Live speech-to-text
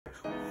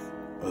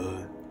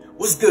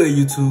What's good,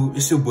 YouTube?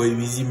 It's your boy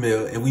Meezy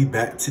Mil, and we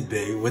back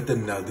today with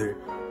another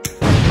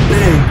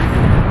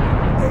banger.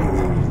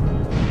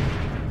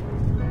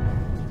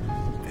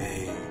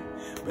 Hey.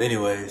 But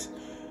anyways,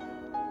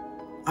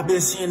 I've been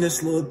seeing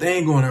this little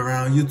thing going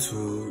around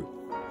YouTube.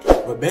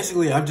 But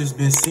basically, I've just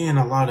been seeing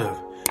a lot of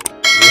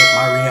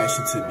my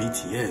reaction to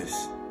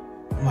BTS.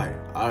 I'm like,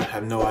 I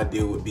have no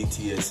idea what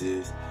BTS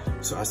is.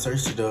 So I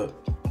searched it up,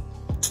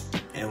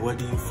 and what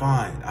do you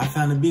find? I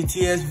found a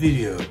BTS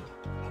video.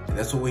 And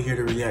that's what we're here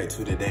to react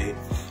to today.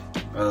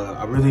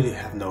 I really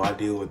have no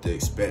idea what to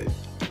expect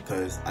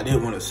because I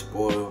didn't want to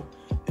spoil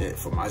it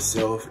for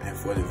myself and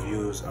for the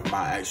viewers of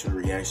my actual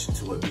reaction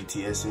to what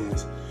BTS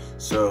is.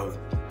 So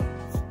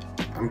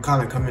I'm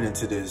kind of coming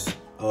into this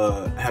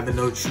having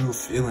no true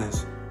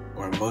feelings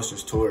or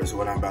emotions towards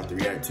what I'm about to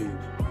react to.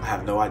 I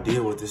have no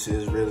idea what this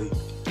is really.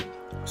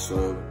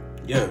 So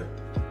yeah,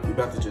 we're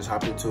about to just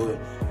hop into it,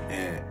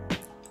 and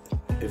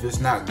if it's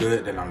not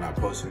good, then I'm not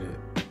posting it.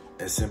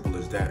 As simple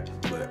as that.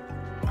 But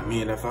I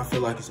mean, if I feel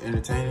like it's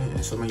entertaining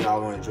and some of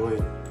y'all want to enjoy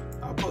it,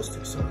 I'll post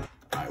it. So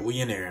alright, we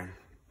in there.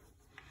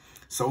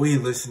 So we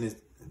listening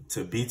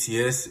to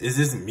BTS. Is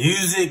this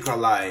music or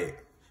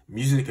like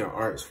music and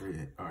arts for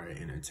our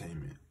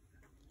entertainment?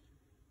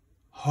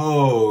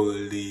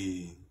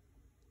 Holy,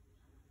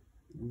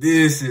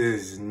 this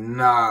is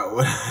not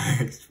what I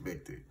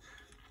expected.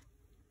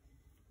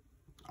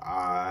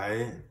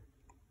 Alright.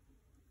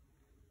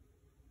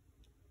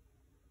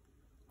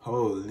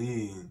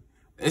 Holy.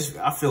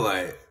 I feel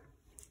like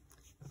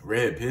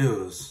red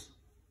pills.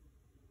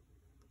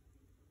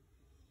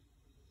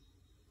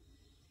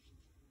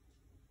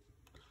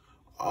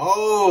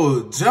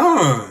 Oh,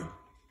 John.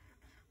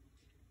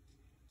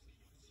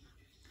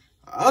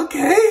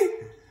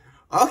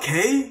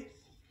 Okay.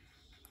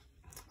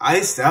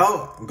 Iced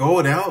out,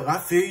 gold out, I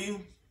feel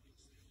you.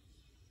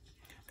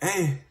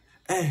 Hey,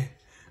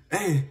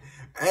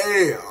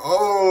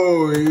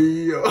 oh,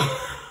 yo.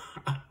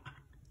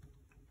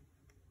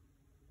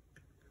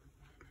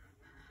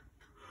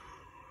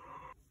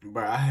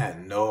 Bro, I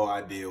had no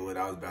idea what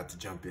I was about to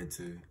jump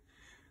into.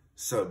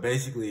 So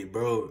basically,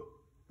 bro,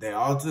 they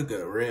all took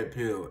a red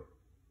pill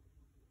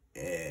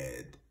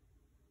and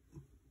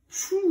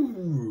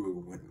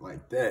went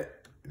like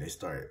that. And they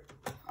started,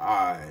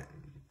 alright.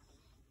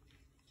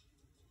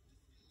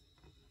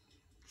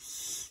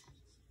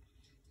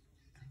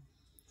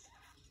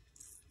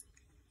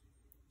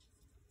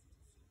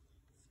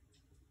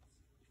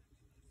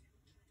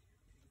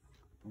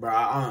 Bro,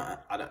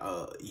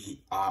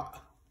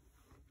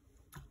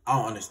 I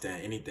don't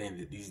understand anything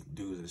that these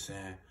dudes are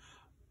saying.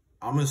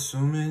 I'm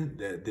assuming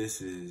that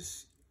this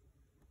is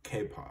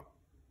K-pop.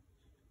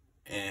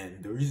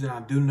 And the reason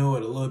I do know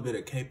what a little bit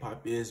of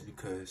K-pop is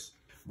because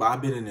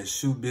I've been in the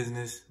shoe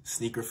business,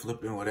 sneaker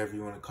flipping, whatever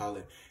you want to call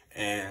it.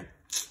 And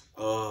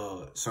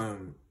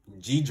some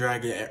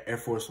G-Dragon Air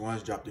Force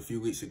Ones dropped a few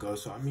weeks ago.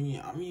 So I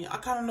mean, I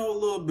kind of know a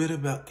little bit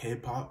about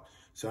K-pop.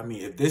 So I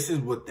mean, if this is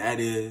what that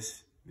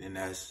is, then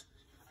that's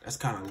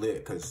kind of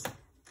lit because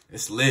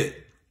it's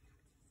lit.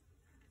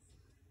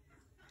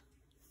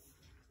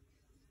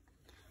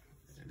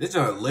 This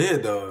is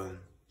lit though.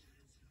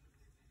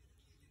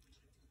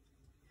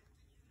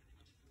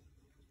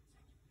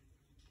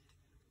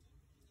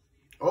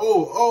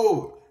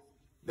 Oh,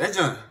 that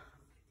junk.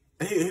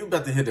 He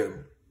about to hit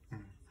him.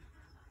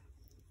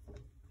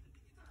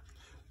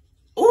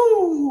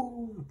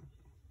 Ooh.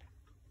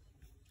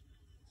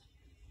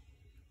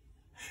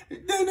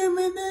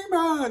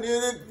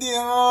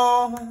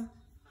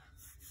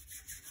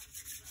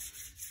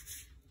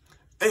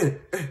 Hey.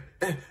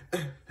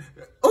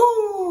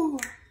 Ooh.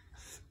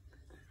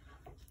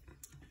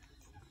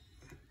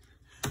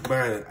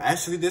 Bro,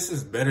 actually, this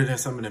is better than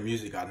some of the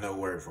music I know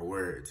word for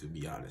word, to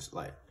be honest.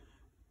 Like,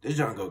 this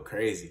junk go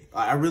crazy.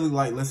 I really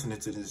like listening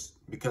to this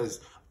because,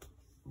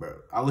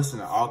 bro, I listen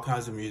to all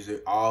kinds of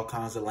music, all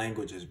kinds of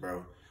languages,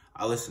 bro.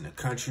 I listen to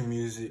country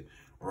music,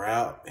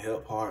 rap,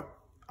 hip hop.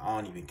 I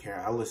don't even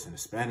care. I listen to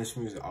Spanish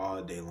music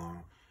all day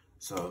long.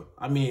 So,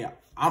 I mean,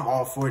 I'm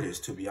all for this,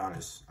 to be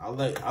honest. I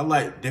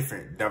like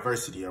different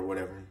diversity or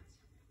whatever.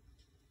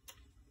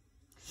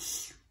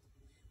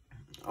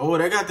 Oh,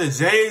 they got the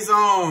J's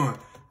on.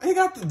 They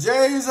got the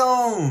J's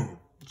on.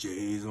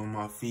 J's on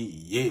my feet,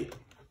 yeah.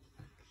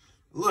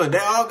 Look, they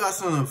all got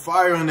some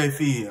fire on their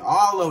feet.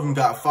 All of them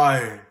got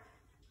fire.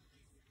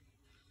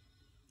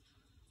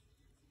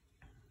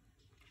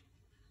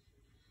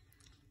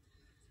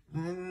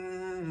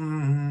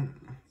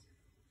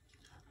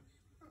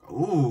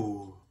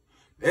 Ooh.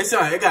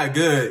 It got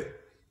good.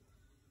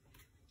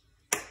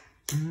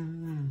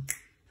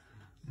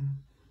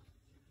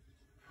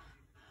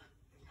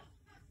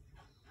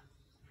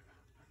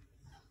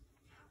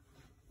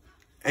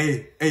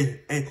 Hey,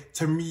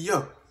 turn me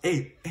up.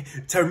 Hey,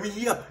 turn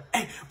me up.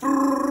 Hey,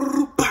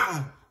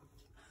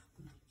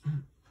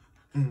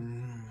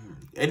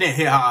 it didn't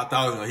hit how I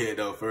thought it was gonna hit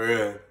though, for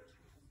real.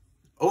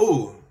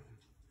 Oh,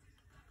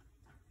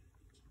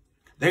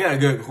 they got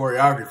good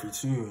choreography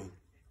too.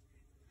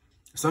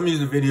 Some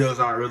music videos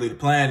aren't really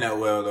playing that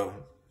well though.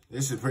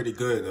 This is pretty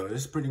good though.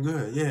 This is pretty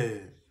good, yeah.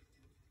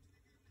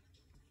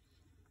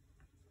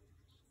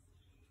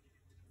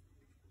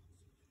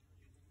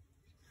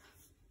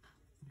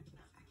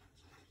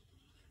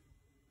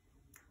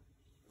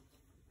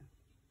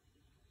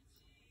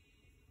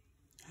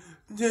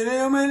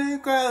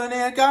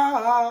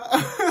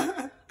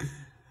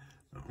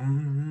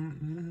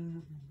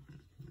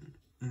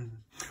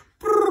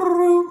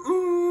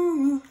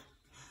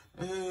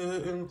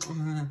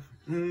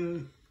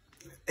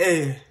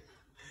 Hey.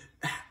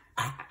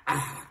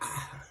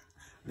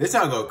 This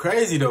song go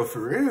crazy though,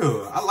 for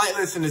real. I like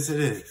listening to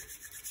this.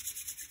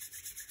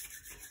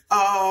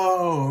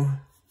 Oh.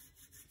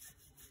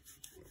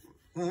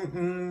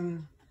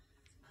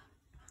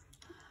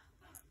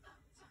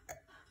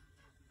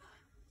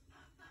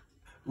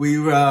 We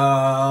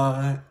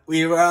roll.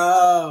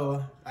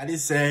 I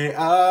just say,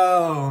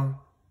 oh.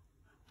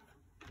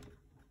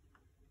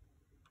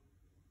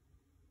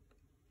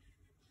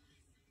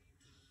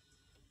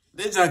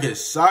 This junk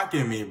is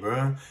shocking me,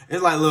 bro.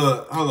 It's like,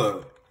 look, hold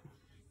up.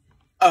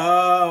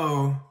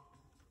 Oh.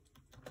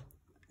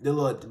 They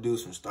look to do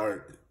some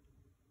start.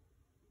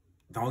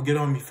 Don't get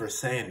on me for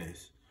saying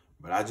this,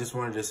 but I just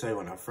wanted to say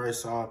when I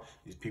first saw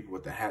these people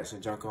with the hats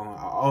and junk on,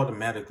 I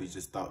automatically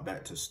just thought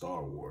back to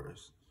Star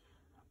Wars.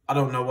 I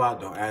don't know why.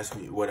 Don't ask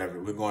me.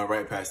 Whatever. We're going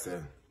right past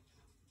that.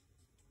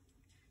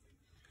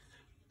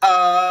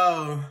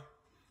 Oh.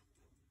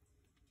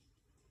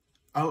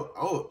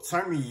 Oh,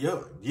 turn me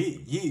up.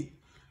 Yeah.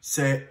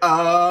 Say,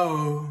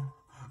 oh.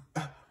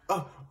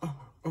 Oh.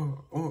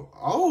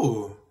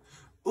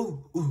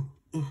 Ooh.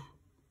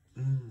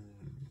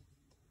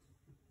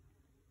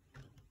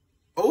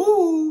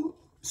 Ooh.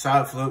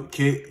 Side flip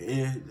kick.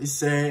 Yeah.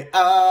 Say,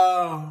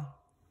 oh.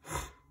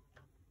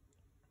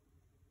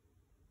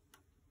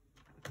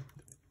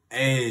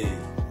 Hey.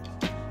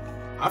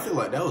 I feel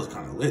like that was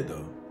kind of lit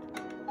though.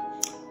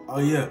 Oh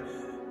yeah.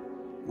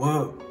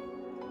 Well,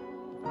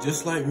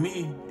 just like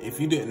me, if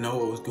you didn't know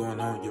what was going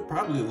on, you're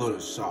probably a little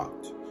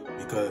shocked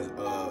because,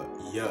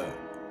 yeah.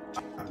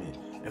 I mean,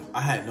 if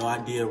I had no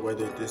idea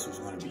whether this was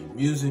going to be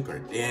music or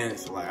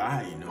dance, like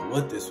I didn't know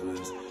what this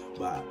was,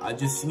 but I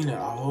just seen it a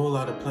whole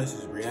lot of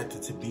places reacting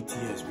to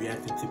BTS.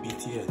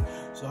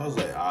 So I was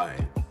like, all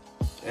right,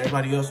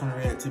 everybody else want to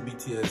react to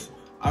BTS.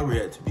 I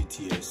react to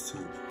BTS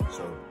too.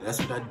 So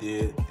that's what I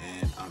did,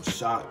 and I'm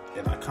shocked,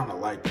 and I kind of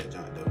like that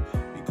junk though,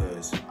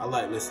 because I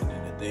like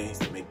listening to things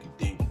that make you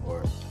think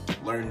or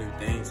learn new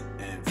things.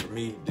 And for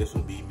me, this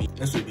would be me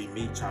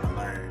trying to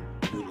learn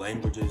new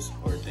languages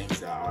or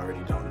things that I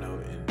already don't know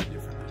in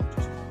different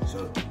languages.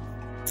 So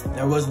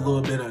there was a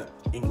little bit of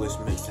English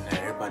mixed in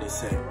there. Everybody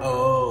said,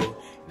 oh,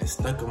 and it's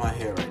stuck in my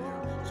head right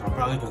now. So I'm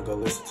probably gonna go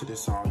listen to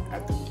this song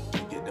after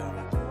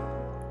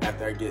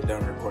I get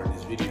done recording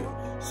this video.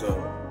 So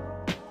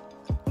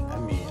I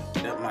mean,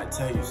 that might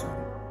tell you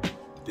something.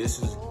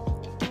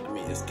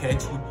 It's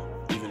catchy,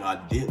 even though I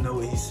didn't know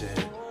what he said.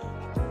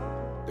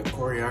 The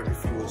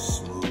choreography was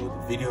smooth. The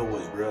video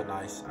was real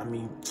nice. I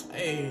mean,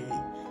 hey,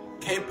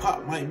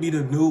 K-pop might be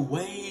the new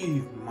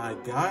wave, my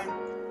guy.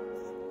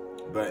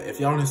 But if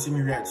y'all want to see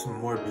me react to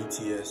more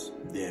BTS,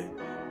 then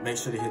make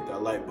sure to hit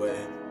that like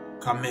button.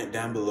 Comment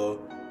down below.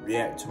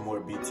 React to more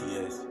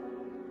BTS.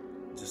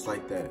 Just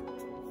like that.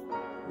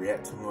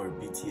 React to more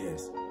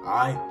BTS.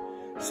 Alright?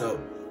 So,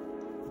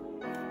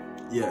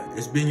 yeah,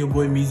 it's been your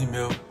boy Meezy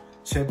Mil.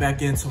 Check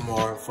back in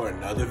tomorrow for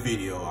another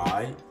video,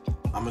 alright?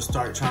 I'm gonna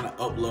start trying to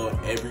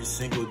upload every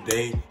single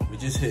day. We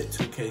just hit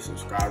 2K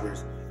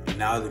subscribers, and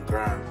now the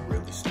grind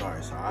really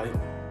starts, alright?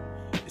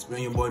 It's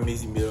been your boy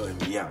Meezy Mil,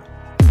 and we out.